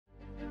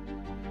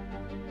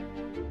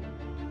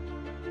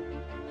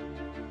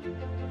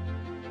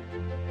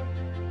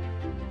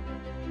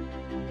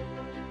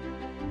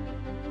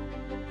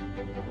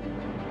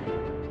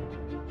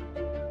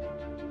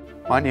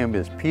My name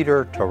is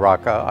Peter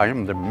Taraka. I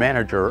am the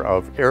manager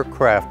of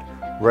aircraft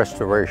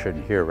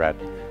restoration here at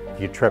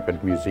the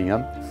Intrepid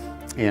Museum.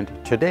 And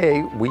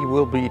today we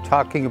will be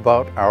talking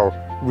about our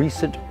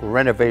recent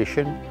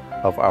renovation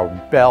of our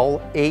Bell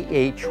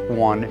AH-1J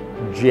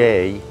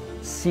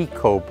Sea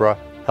Cobra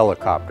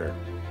helicopter.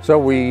 So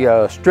we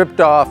stripped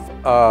off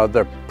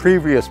the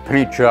previous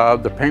paint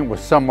job. The paint was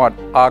somewhat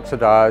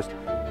oxidized.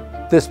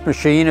 This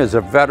machine is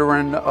a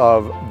veteran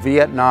of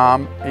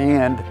Vietnam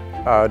and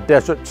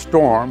Desert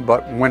Storm,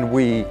 but when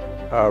we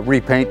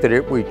repainted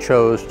it, we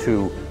chose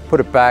to put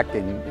it back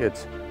in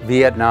its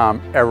Vietnam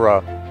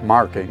era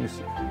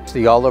markings.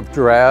 The olive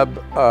drab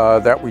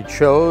that we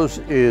chose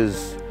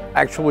is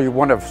actually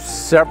one of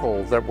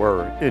several that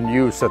were in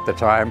use at the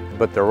time,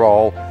 but they're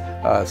all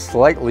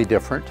slightly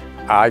different.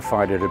 I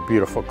find it a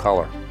beautiful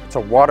color. It's a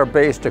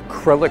water-based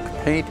acrylic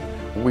paint.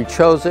 We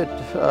chose it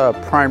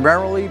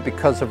primarily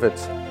because of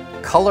its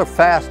color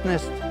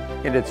fastness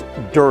and its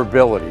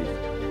durability.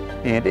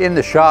 And in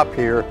the shop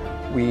here,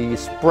 we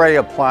spray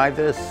apply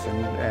this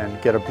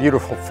and get a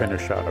beautiful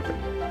finish out of it.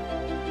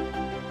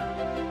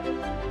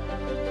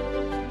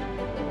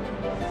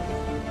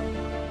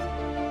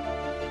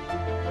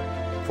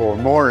 For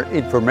more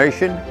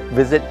information,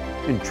 visit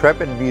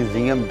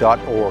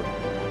intrepidmuseum.org.